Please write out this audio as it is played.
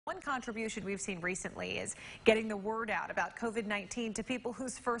One contribution we've seen recently is getting the word out about COVID-19 to people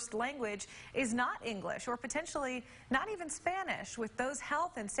whose first language is not English or potentially not even Spanish. With those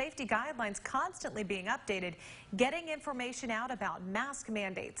health and safety guidelines constantly being updated, getting information out about mask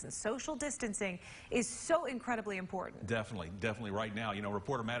mandates and social distancing is so incredibly important. Definitely right now. You know,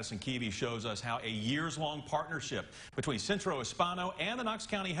 reporter Madison Keevy shows us how a years-long partnership between Centro Hispano and the Knox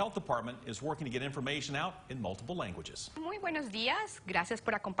County Health Department is working to get information out in multiple languages. Muy buenos días. Gracias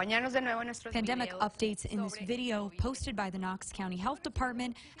por acompañarnos de nuevo en nuestros Pandemic videos. updates in this video posted by the Knox County Health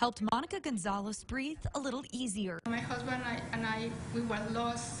Department helped Monica Gonzalez breathe a little easier. My husband and I, we were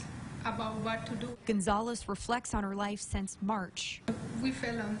lost about what to do. Gonzalez reflects on her life since March. We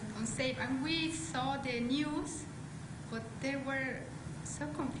felt unsafe and we saw the news, but they were so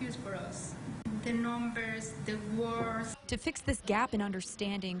confused for us. The numbers, the words. To fix this gap in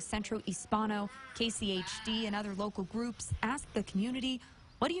understanding, Centro Hispano, KCHD, and other local groups asked the community,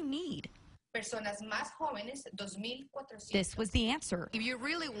 what do you need? Personas más jóvenes, 2,400. This was the answer. If you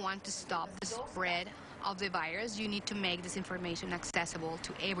really want to stop the spread of the virus, you need to make this information accessible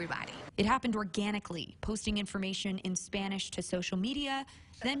to everybody. It happened organically, posting information in Spanish to social media,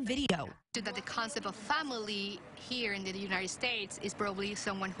 then video. That the concept of family here in the United States is probably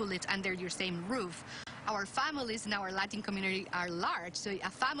someone who lives under your same roof. Our families in our Latin community are large, so a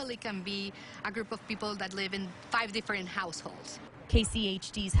family can be a group of people that live in 5 different households.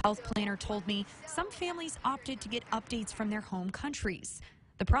 KCHD's health planner told me some families opted to get updates from their home countries.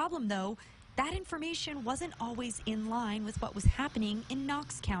 The problem, though, that information wasn't always in line with what was happening in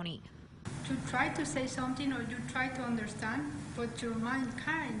Knox County. You try to say something or you try to understand, but your mind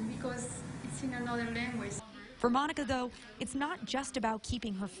can't because it's in another language. For Monica, though, it's not just about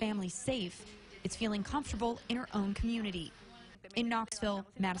keeping her family safe. It's feeling comfortable in her own community. In Knoxville,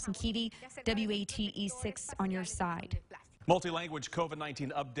 Madison Keevy, WATE 6 on your side. Multilanguage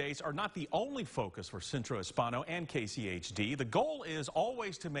COVID-19 updates are not the only focus for Centro Hispano and KCHD. The goal is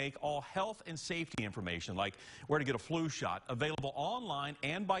always to make all health and safety information, like where to get a flu shot, available online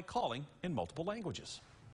and by calling in multiple languages.